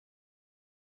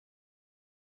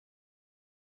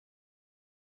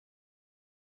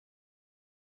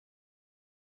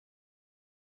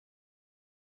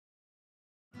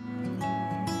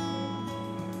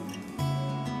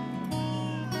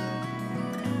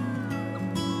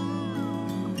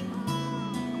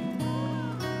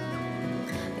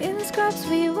scrubs,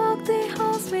 we walk the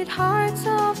halls with hearts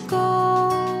of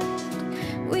gold.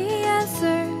 We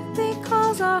answer the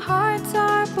calls, our hearts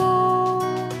are bold.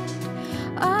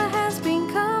 Our hands bring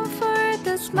comfort,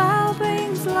 the smile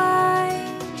brings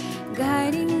light,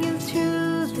 guiding you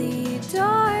through the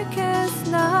darkest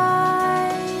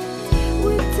night.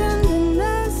 With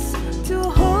tenderness to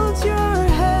hold your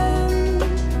hand,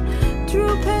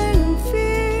 through pain and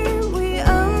fear we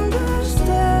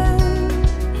understand.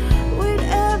 With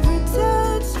every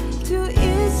touch to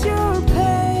ease your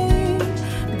pain,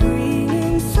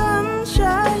 bringing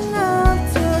sunshine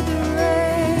after the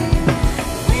rain.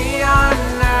 We are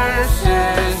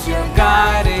nurses, your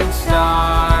guiding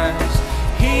stars,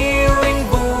 healing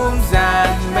wounds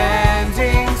and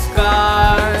mending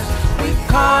scars. With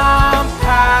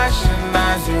compassion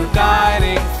as your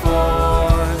guiding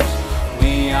force,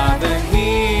 we are the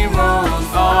heroes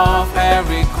of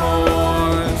every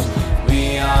course.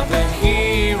 We are the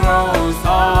heroes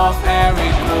of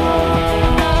every course.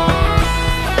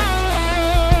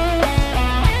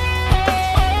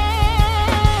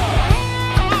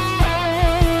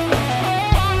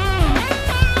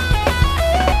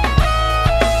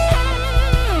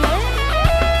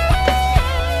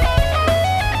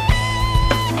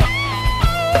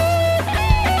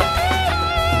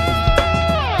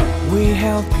 We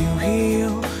help you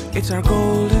heal, it's our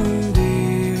golden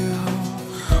deal.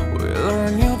 We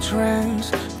learn new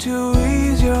trends to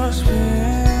ease your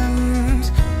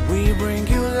spins. We bring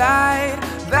you light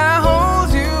that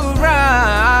holds you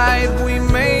right. We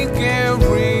make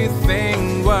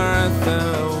everything worth the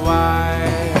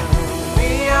while.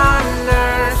 We are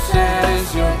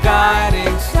nurses, your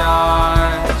guiding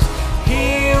stars,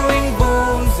 healing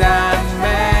wounds and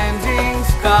mending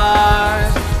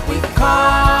scars. With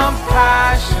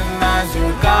compassion as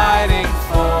your guiding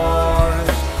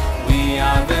force, we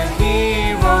are the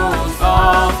heroes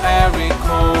of every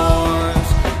course.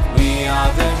 We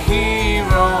are the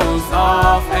heroes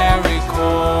of every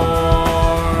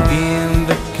course. In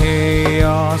the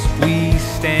chaos we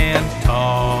stand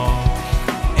tall,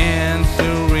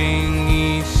 answering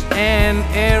each and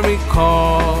every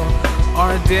call.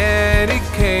 Our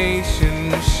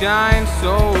dedication shines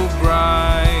so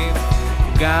bright,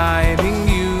 guiding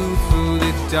you through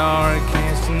the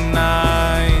darkest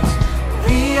nights.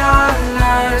 We are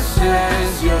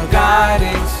nurses, your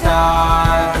guiding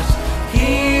stars,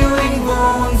 healing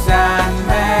wounds and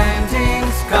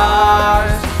mending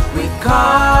scars. With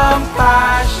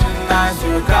compassion as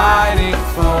your guiding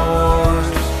force,